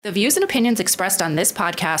The views and opinions expressed on this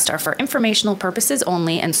podcast are for informational purposes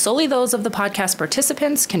only and solely those of the podcast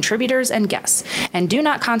participants, contributors, and guests, and do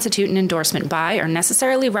not constitute an endorsement by or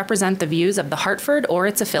necessarily represent the views of The Hartford or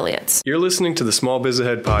its affiliates. You're listening to the Small Biz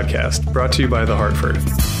Ahead podcast, brought to you by The Hartford.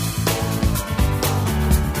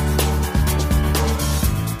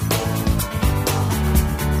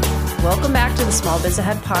 Welcome back to the Small Biz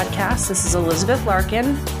Ahead podcast. This is Elizabeth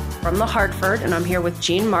Larkin from The Hartford, and I'm here with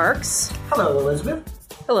Gene Marks. Hello, Elizabeth.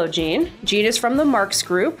 Hello, Gene. Gene is from the Marks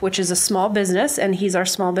Group, which is a small business, and he's our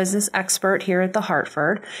small business expert here at The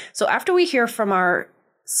Hartford. So after we hear from our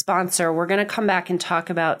sponsor, we're going to come back and talk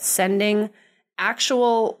about sending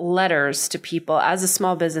actual letters to people as a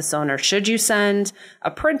small business owner. Should you send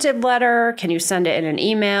a printed letter? Can you send it in an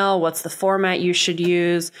email? What's the format you should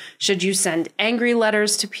use? Should you send angry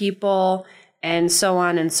letters to people? And so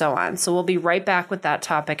on and so on. So we'll be right back with that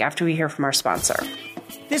topic after we hear from our sponsor.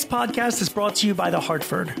 This podcast is brought to you by The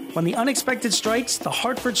Hartford. When the unexpected strikes, The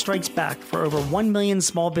Hartford strikes back for over 1 million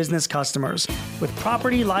small business customers with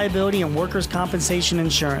property, liability, and workers' compensation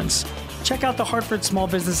insurance. Check out The Hartford Small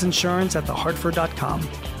Business Insurance at thehartford.com.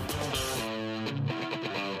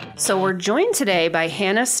 So we're joined today by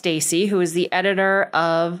Hannah Stacy, who is the editor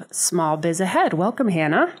of Small Biz Ahead. Welcome,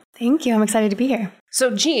 Hannah. Thank you. I'm excited to be here.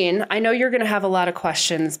 So, Gene, I know you're going to have a lot of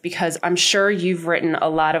questions because I'm sure you've written a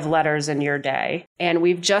lot of letters in your day. And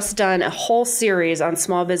we've just done a whole series on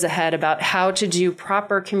Small Biz Ahead about how to do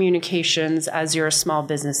proper communications as you're a small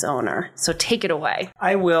business owner. So take it away.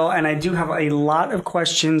 I will, and I do have a lot of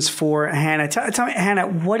questions for Hannah. Tell me, Hannah,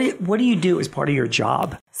 what do you do as part of your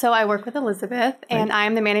job? So I work with Elizabeth, and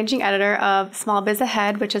I'm the managing editor of Small Biz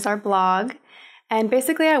Ahead, which is our blog. And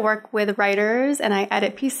basically, I work with writers, and I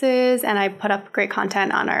edit pieces, and I put up great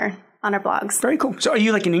content on our blogs. Very cool. So are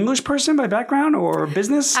you like an English person by background or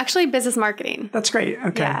business? Actually, business marketing. That's great.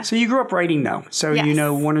 Okay. Yeah. So you grew up writing, though. So Yes. You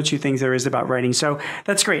know one or two things there is about writing. So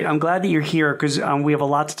that's great. I'm glad that you're here because we have a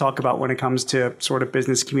lot to talk about when it comes to sort of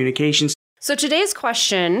business communications. So today's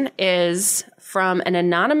question is from an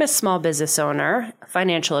anonymous small business owner,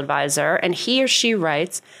 financial advisor, and he or she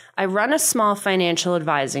writes, I run a small financial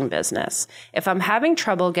advising business. If I'm having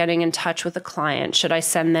trouble getting in touch with a client, should I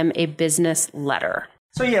send them a business letter?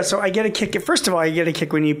 So I get a kick. First of all, I get a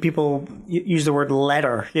kick when people use the word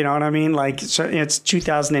letter. You know what I mean? Like, so it's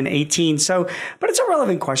 2018. But it's a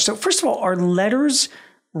relevant question. So first of all, are letters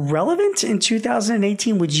relevant in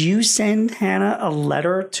 2018? Would you send, Hannah, a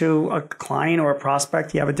letter to a client or a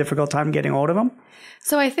prospect you have a difficult time getting hold of them?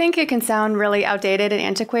 So I think it can sound really outdated and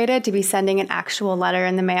antiquated to be sending an actual letter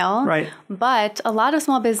in the mail. Right. But a lot of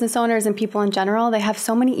small business owners and people in general, they have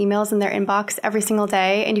so many emails in their inbox every single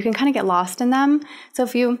day, and you can kind of get lost in them. So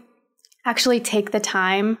if you actually take the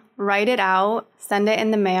time, write it out, send it in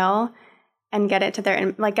the mail, and get it to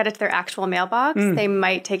their actual mailbox, they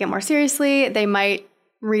might take it more seriously. They might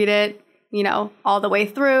read it, all the way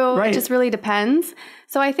through. Right. It just really depends.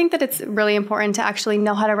 So I think that it's really important to actually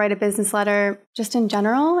know how to write a business letter just in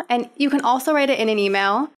general. And you can also write it in an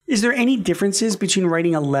email. Is there any differences between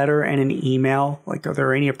writing a letter and an email? Like, are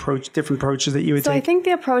there any different approaches that you would take? So I think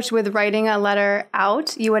the approach with writing a letter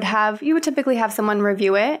out, you would typically have someone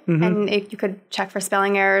review it, and you could check for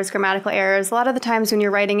spelling errors, grammatical errors. A lot of the times when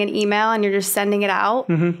you're writing an email and you're just sending it out,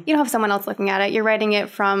 you don't have someone else looking at it. You're writing it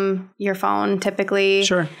from your phone, typically.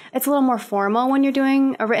 Sure. It's a little more formal when you're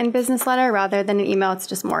doing a written business letter rather than an email. It's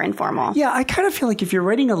just more informal. Yeah, I kind of feel like if you're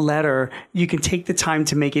writing a letter, you can take the time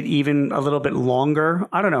to make it even a little bit longer.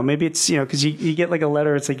 I don't know. Maybe it's, because you get like a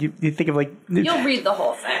letter. It's like you think of like... You'll read the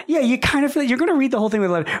whole thing. Yeah, you kind of feel like you're going to read the whole thing with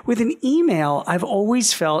a letter. With an email, I've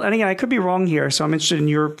always felt, and again, I could be wrong here, so I'm interested in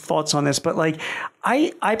your thoughts on this, but like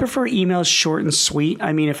I prefer emails short and sweet.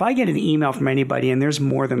 I mean, if I get an email from anybody and there's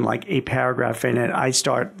more than like a paragraph in it, I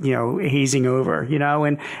start, hazing over,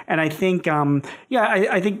 and I think,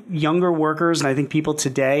 I think younger workers and I think people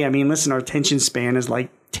today, I mean, listen, our attention span is like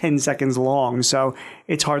 10 seconds long, so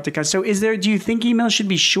it's hard to cut. So do you think emails should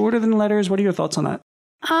be shorter than letters? What are your thoughts on that?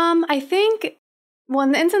 I think,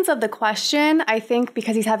 in the instance of the question, I think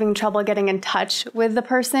because he's having trouble getting in touch with the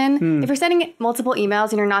person, if you're sending multiple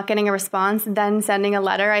emails and you're not getting a response, then sending a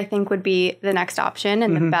letter, I think would be the next option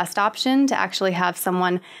and the best option to actually have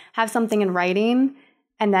someone have something in writing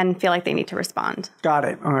and then feel like they need to respond. Got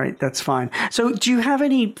it. All right. That's fine. So do you have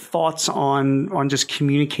any thoughts on just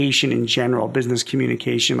communication in general, business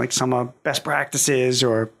communication, like some best practices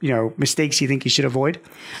or, mistakes you think you should avoid?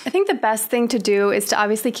 I think the best thing to do is to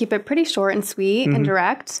obviously keep it pretty short and sweet and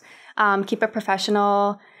direct. Keep it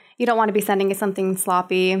professional. You don't want to be sending something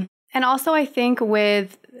sloppy. And also I think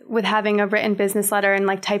with with having a written business letter and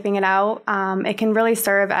like typing it out, it can really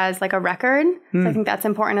serve as like a record. So I think that's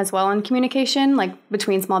important as well in communication, like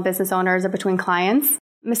between small business owners or between clients.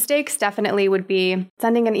 Mistakes definitely would be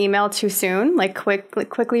sending an email too soon, like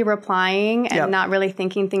quickly replying and not really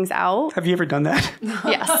thinking things out. Have you ever done that?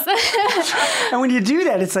 Yes. And when you do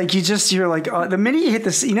that, it's like you're like, the minute you hit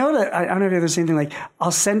this, you know, that I don't know if you have the same thing. Like,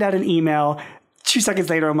 I'll send out an email. 2 seconds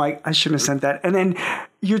later, I'm like, I shouldn't have sent that. And then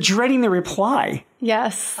you're dreading the reply.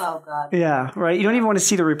 Yes. Oh God. Yeah, right. You don't even want to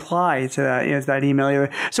see the reply to that email either.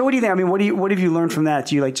 So what do you think? I mean, what have you learned from that?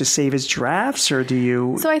 Do you like just save as drafts, or do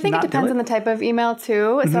you? So I think it depends on the type of email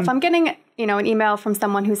too. So if I'm getting, an email from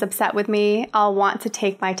someone who's upset with me, I'll want to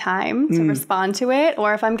take my time to respond to it.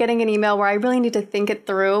 Or if I'm getting an email where I really need to think it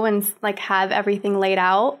through and like have everything laid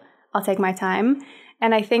out, I'll take my time.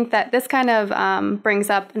 And I think that this kind of brings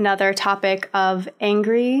up another topic of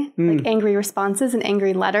angry responses and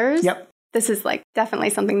angry letters. Yep. This is like definitely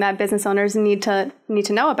something that business owners need to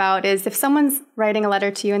know about, is if someone's writing a letter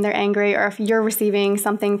to you and they're angry, or if you're receiving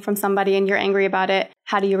something from somebody and you're angry about it,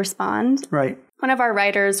 how do you respond? Right. One of our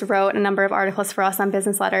writers wrote a number of articles for us on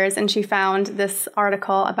business letters, and she found this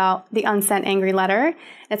article about the unsent angry letter.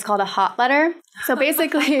 It's called a hot letter. So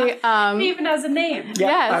basically, It even has a name. Yeah,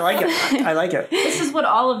 Yes. I like it. I like it. This is what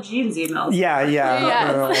all of Jean's emails. Yeah.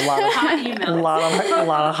 Yes. A lot of Hot emails. a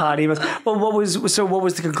lot of hot emails. But what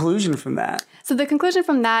was the conclusion from that? So the conclusion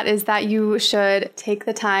from that is that you should take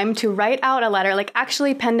the time to write out a letter, like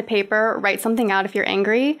actually pen to paper, write something out if you're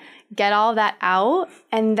angry, get all that out,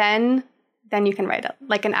 and then you can write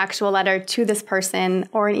like an actual letter to this person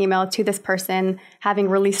or an email to this person, having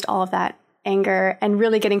released all of that anger and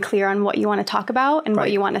really getting clear on what you want to talk about and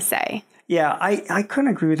what you want to say. Yeah, I couldn't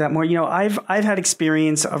agree with that more. I've had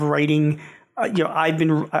experience of writing.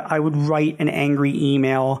 I would write an angry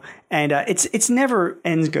email, and it's never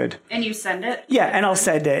ends good. And you send it? Yeah, and I'll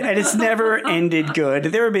send it, and it's never ended good.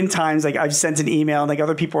 There have been times like I've sent an email, and like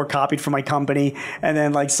other people are copied from my company, and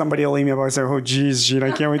then like somebody will email me and say, "Oh, geez, Gene,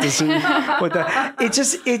 I can't wait to see what that."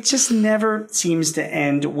 It just never seems to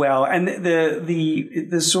end well. And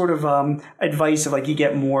the sort of advice of like you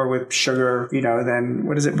get more with sugar, than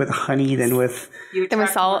what is it with honey than with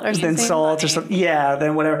salt or something. Than salt or something. Yeah,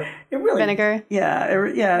 then whatever. It really vinegar. Yeah,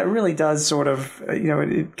 it really does sort of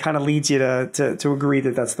it kind of leads you to agree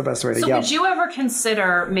that that's the best way to go. So would you ever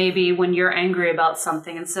consider maybe when you're angry about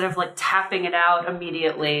something, instead of like tapping it out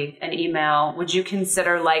immediately, an email, would you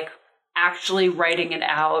consider like actually writing it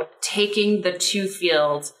out, taking the two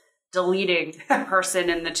fields, deleting the person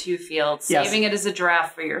in the two fields, saving it as a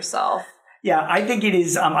draft for yourself? Yeah, I think it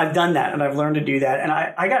is. I've done that, and I've learned to do that. And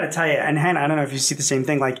I got to tell you, and Hannah, I don't know if you see the same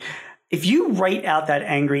thing, like if you write out that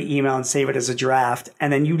angry email and save it as a draft,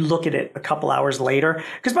 and then you look at it a couple hours later,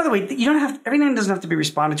 because by the way, everything doesn't have to be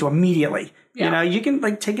responded to immediately. Yeah. You can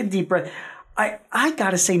like take a deep breath. I got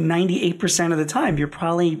to say 98% of the time, you're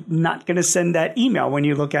probably not going to send that email when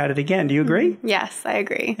you look at it again. Do you agree? Yes, I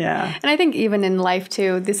agree. Yeah. And I think even in life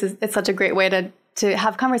too, it's such a great way to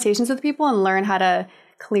have conversations with people and learn how to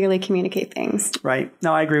clearly communicate things. Right.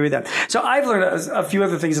 No, I agree with that. So I've learned a few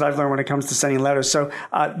other things that I've learned when it comes to sending letters. So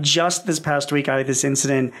just this past week, I had this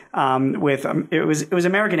incident with it was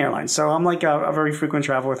American Airlines. So I'm like a very frequent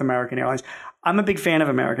traveler with American Airlines. I'm a big fan of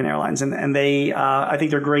American Airlines, and they I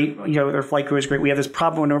think they're great. Their flight crew is great. We have this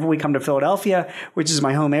problem whenever we come to Philadelphia, which is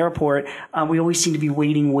my home airport. We always seem to be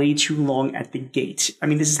waiting way too long at the gate. I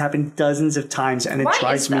mean, this has happened dozens of times, and it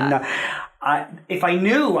drives me nuts. If I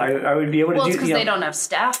knew, I would be able to do it. Well, it's because they don't have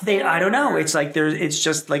staff. I don't know. It's like it's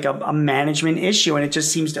just like a management issue, and it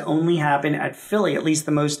just seems to only happen at Philly, at least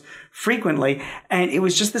the most frequently. And it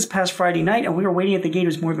was just this past Friday night, and we were waiting at the gate. It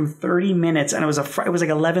was more than 30 minutes, and it was like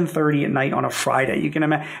 11:30 at night on a Friday. You can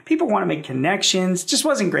imagine people want to make connections. It just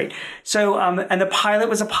wasn't great. So, and the pilot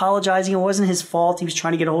was apologizing. It wasn't his fault. He was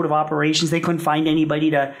trying to get a hold of operations. They couldn't find anybody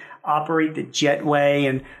to operate the jetway,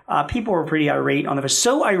 and people were pretty irate on it.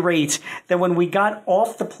 So irate that when we got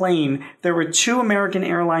off the plane, there were two American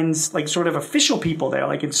Airlines, like sort of official people there,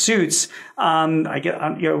 like in suits. They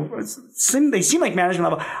seem like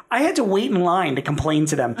management level. I had to wait in line to complain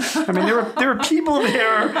to them. I mean, there were people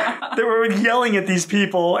there that were yelling at these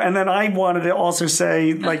people, and then I wanted to also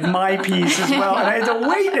say like my piece as well, and I had to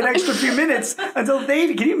wait an extra few minutes until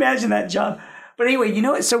they. Can you imagine that job? But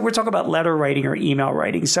anyway, so we're talking about letter writing or email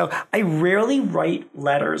writing. So I rarely write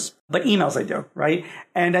letters, but emails I do, right?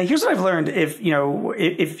 And here's what I've learned. If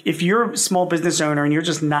you're a small business owner and you're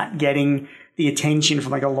just not getting the attention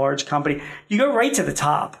from like a large company, you go right to the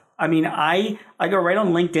top. I mean, I go right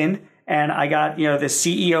on LinkedIn and I got, the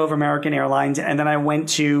CEO of American Airlines, and then I went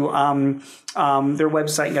to their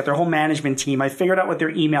website and got their whole management team. I figured out what their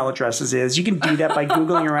email addresses is. You can do that by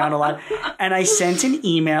Googling around a lot. And I sent an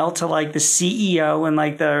email to like the CEO and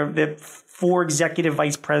like the 4 executive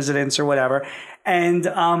vice presidents or whatever. And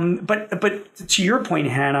but to your point,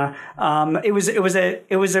 Hannah, it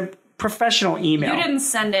was a professional email. You didn't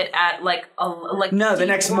send it at no, the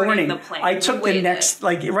next morning. The plane. I took the next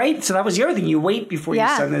right. So that was the other thing. You wait before you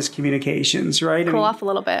send those communications, right? Cool off a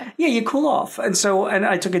little bit. Yeah, you cool off. And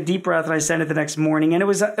I took a deep breath and I sent it the next morning. And it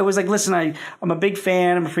was like, listen, I'm a big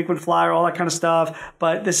fan. I'm a frequent flyer, all that kind of stuff.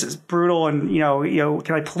 But this is brutal. And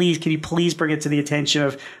can you please bring it to the attention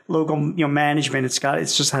of local management? It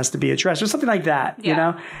just has to be addressed or something like that.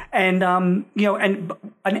 And and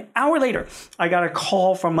an hour later, I got a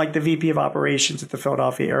call from like the VP of operations at the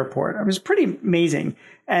Philadelphia airport. It was pretty amazing.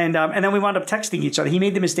 And then we wound up texting each other. He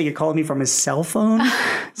made the mistake of calling me from his cell phone.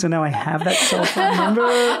 So now I have that cell phone number.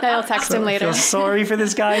 I'll text him later. I feel sorry for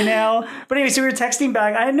this guy now. But anyway, so we were texting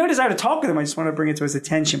back. I had no desire to talk with him. I just wanted to bring it to his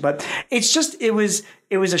attention. But it's just, it was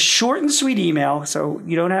a short and sweet email. So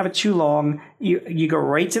you don't have it too long. You go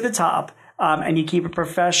right to the top and you keep it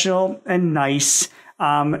professional and nice.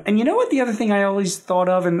 And you know what? The other thing I always thought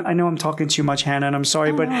of, and I know I'm talking too much, Hannah, and I'm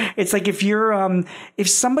sorry, but it's like if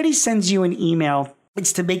somebody sends you an email,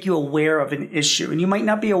 it's to make you aware of an issue, and you might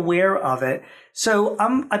not be aware of it. So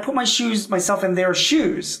I put myself in their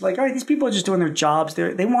shoes. Like, all right, these people are just doing their jobs.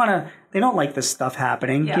 They don't like this stuff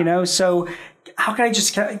happening, So how can I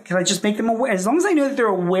just make them aware? As long as I know that they're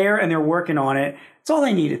aware and they're working on it, it's all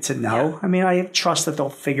I needed to know. Yeah. I mean, I trust that they'll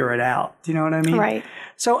figure it out. Do you know what I mean? Right.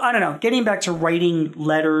 So I don't know. Getting back to writing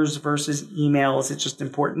letters versus emails, it's just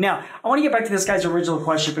important. Now, I want to get back to this guy's original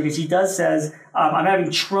question because he says, I'm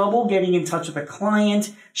having trouble getting in touch with a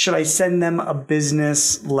client. Should I send them a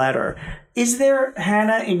business letter? Is there,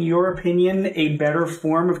 Hannah, in your opinion, a better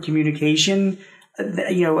form of communication?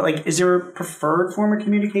 Is there a preferred form of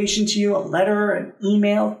communication to you? A letter, an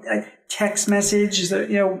email, a text message? Is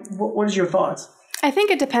there, what is your thoughts? I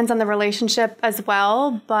think it depends on the relationship as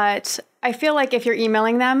well, but I feel like if you're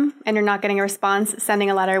emailing them and you're not getting a response,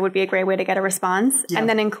 sending a letter would be a great way to get a response. Yeah. And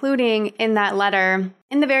then including in that letter,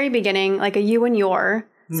 in the very beginning, like a you and your.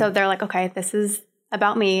 So they're like, okay, this is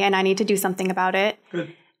about me and I need to do something about it.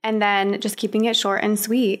 Good. And then just keeping it short and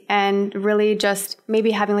sweet and really just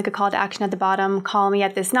maybe having like a call to action at the bottom. Call me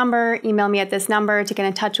at this number, email me at this number to get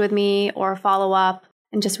in touch with me or follow up.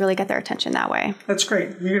 And just really get their attention that way. That's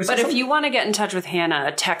great. But if you want to get in touch with Hannah,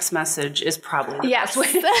 a text message is probably the best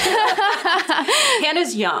way.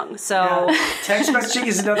 Hannah's young, so... Yeah. Text messaging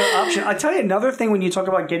is another option. I'll tell you another thing when you talk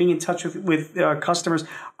about getting in touch with customers.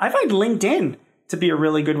 I find LinkedIn to be a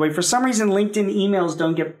really good way. For some reason, LinkedIn emails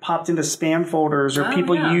don't get popped into spam folders or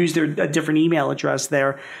people use a different email address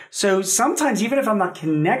there. So sometimes, even if I'm not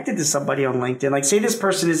connected to somebody on LinkedIn, like say this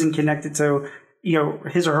person isn't connected to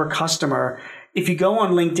his or her customer, if you go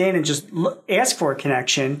on LinkedIn and just ask for a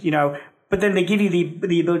connection, but then they give you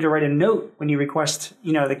the ability to write a note when you request,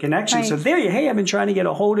 the connection. Right. So hey, I've been trying to get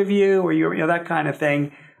a hold of you, or that kind of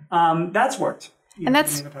thing. That's worked. And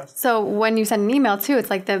that's so when you send an email too, it's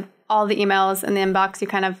like all the emails in the inbox you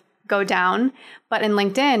kind of go down. But in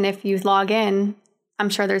LinkedIn, if you log in, I'm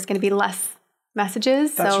sure there's going to be less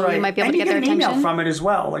messages, That's so right. you might be able to get their attention. And you get an email from it as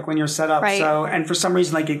well, like when you're set up. Right. So, and for some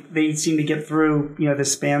reason, they seem to get through, the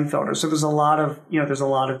spam filter. So there's a lot of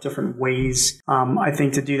different ways, I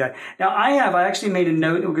think, to do that. Now, I actually made a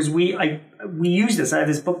note because we use this. I have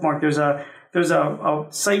this bookmark. There's a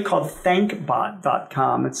site called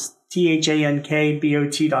thankbot.com. It's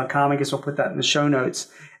THANKBOT.com. I guess we'll put that in the show notes.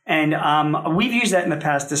 And we've used that in the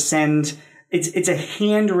past to send. It's a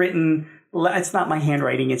handwritten. It's not my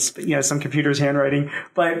handwriting. It's some computer's handwriting,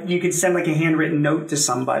 but you could send like a handwritten note to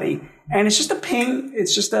somebody, and it's just a ping.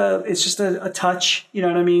 It's just a touch. You know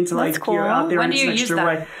what I mean? To That's cool. You're out there. When and do you use that?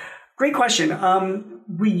 Way. Great question.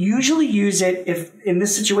 We usually use it if in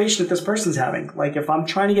this situation that this person's having. Like if I'm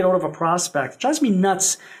trying to get hold of a prospect, it drives me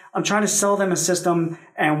nuts. I'm trying to sell them a system,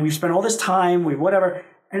 and we've spent all this time, whatever.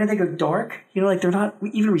 And then they go dark, they're not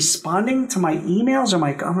even responding to my emails. I'm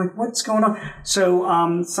like, what's going on? So,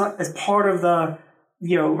 as part of the,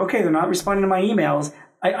 they're not responding to my emails.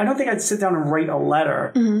 I don't think I'd sit down and write a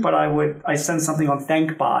letter, but I send something on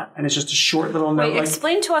ThankBot, and it's just a short little note. Wait,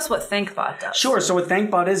 explain to us what ThankBot does. Sure. So what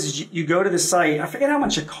ThankBot is you go to the site. I forget how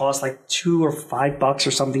much it costs, like $2 or $5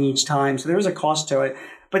 or something each time. So there's a cost to it.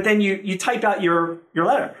 But then you type out your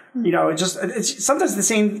letter. It's sometimes the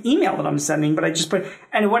same email that I'm sending, but I just put,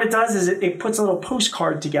 and what it does is it puts a little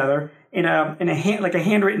postcard together in a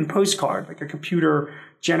handwritten postcard, like a computer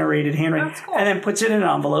generated handwritten, That's cool. and then puts it in an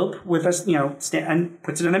envelope with us, and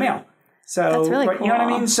puts it in the mail. So, That's really right, you know what I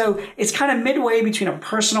cool. mean? So it's kind of midway between a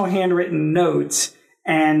personal handwritten note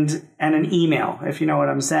and an email, if you know what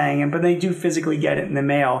I'm saying. But they do physically get it in the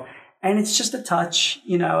mail. And it's just a touch,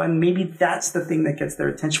 and maybe that's the thing that gets their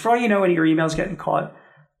attention. For all you know, when your email's getting caught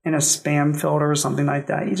in a spam filter or something like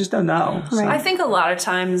that, you just don't know. Right. I think a lot of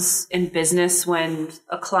times in business, when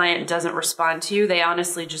a client doesn't respond to you, they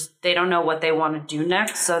honestly they don't know what they want to do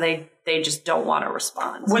next. So they just don't want to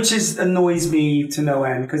respond. Which annoys me to no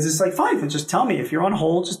end, because it's like, fine, then just tell me. If you're on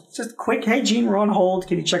hold, just quick, hey, Gene, we're on hold.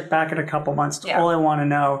 Can you check back in a couple months? That's all I want to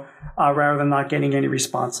know, rather than not getting any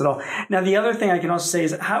response at all. Now, the other thing I can also say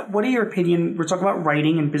is, what are your opinion? We're talking about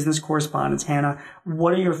writing and business correspondence, Hannah.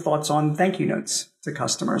 What are your thoughts on thank you notes to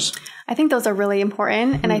customers? I think those are really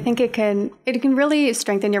important. And I think it can really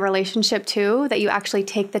strengthen your relationship too, that you actually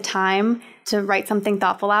take the time to write something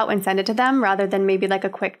thoughtful out and send it to them, rather than maybe like a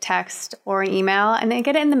quick text or an email, and they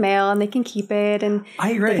get it in the mail and they can keep it and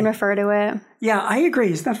I agree. They can refer to it. Yeah, I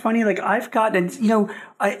agree. Isn't that funny? Like, I've gotten,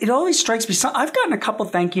 it always strikes me. I've gotten a couple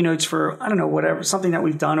thank you notes for, I don't know, whatever, something that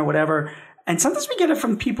we've done or whatever. And sometimes we get it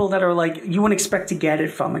from people that are like, you wouldn't expect to get it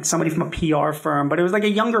from, like somebody from a PR firm, but it was like a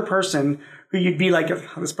younger person who you'd be like,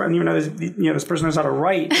 this person, even though this person knows how to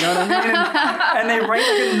write, you know what I mean? And they write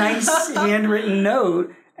like a nice handwritten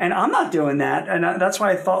note. And I'm not doing that, and that's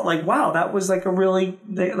why I thought, like, wow, that was like a real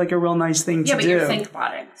nice thing to do. Yeah, but you're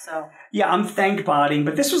think-botting, so. Yeah, I'm thank-botting,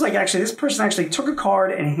 but this was like, this person actually took a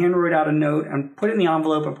card and handwrote out a note and put it in the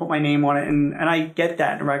envelope and put my name on it, and I get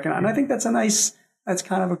that and recognize, and I think that's that's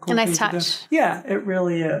kind of a cool thing touch. to do. Yeah, it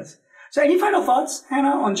really is. So any final thoughts,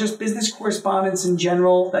 Hannah, on just business correspondence in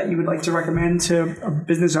general that you would like to recommend to a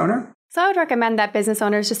business owner? So I would recommend that business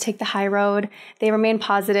owners just take the high road. They remain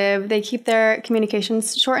positive. They keep their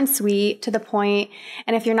communications short and sweet, to the point.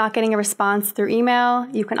 And if you're not getting a response through email,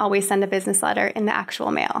 you can always send a business letter in the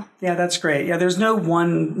actual mail. Yeah, that's great. Yeah, there's no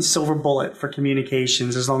one silver bullet for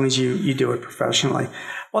communications as long as you do it professionally.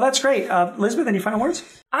 Well, that's great. Elizabeth, any final words?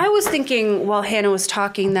 I was thinking while Hannah was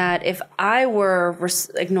talking that if I were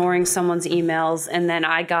ignoring someone's emails and then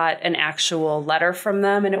I got an actual letter from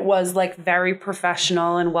them and it was like very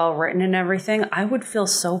professional and well written and everything, I would feel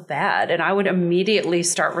so bad. And I would immediately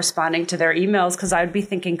start responding to their emails because I would be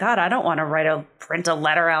thinking, God, I don't want to print a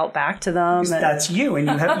letter out back to them. That's you, and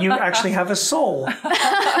you actually have a soul.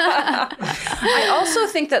 I also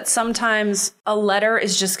think that sometimes a letter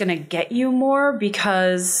is just going to get you more,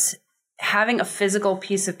 because having a physical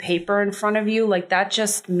piece of paper in front of you, like, that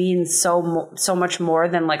just means so much more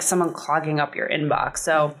than like someone clogging up your inbox.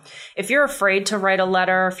 So if you're afraid to write a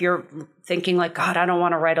letter, if you're thinking like, God, I don't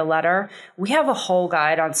want to write a letter, we have a whole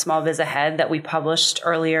guide on Small Biz Ahead that we published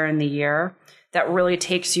earlier in the year that really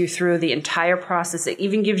takes you through the entire process. It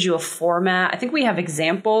even gives you a format. I think we have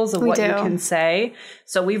examples of what you can say.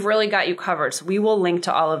 So we've really got you covered. So we will link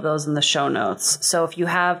to all of those in the show notes. So if you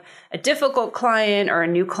have a difficult client or a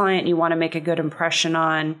new client you want to make a good impression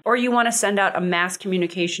on, or you want to send out a mass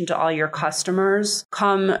communication to all your customers,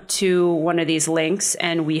 come to one of these links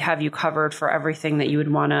and we have you covered for everything that you would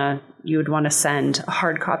want to send a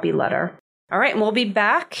hard copy letter. All right, and we'll be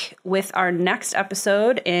back with our next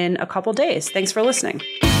episode in a couple days. Thanks for listening.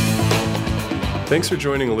 Thanks for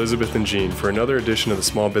joining Elizabeth and Gene for another edition of the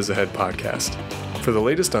Small Biz Ahead podcast. For the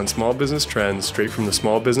latest on small business trends straight from the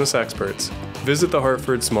small business experts, visit the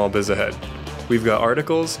Hartford Small Biz Ahead. We've got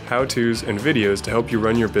articles, how-tos, and videos to help you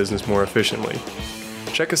run your business more efficiently.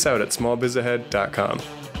 Check us out at smallbizahead.com.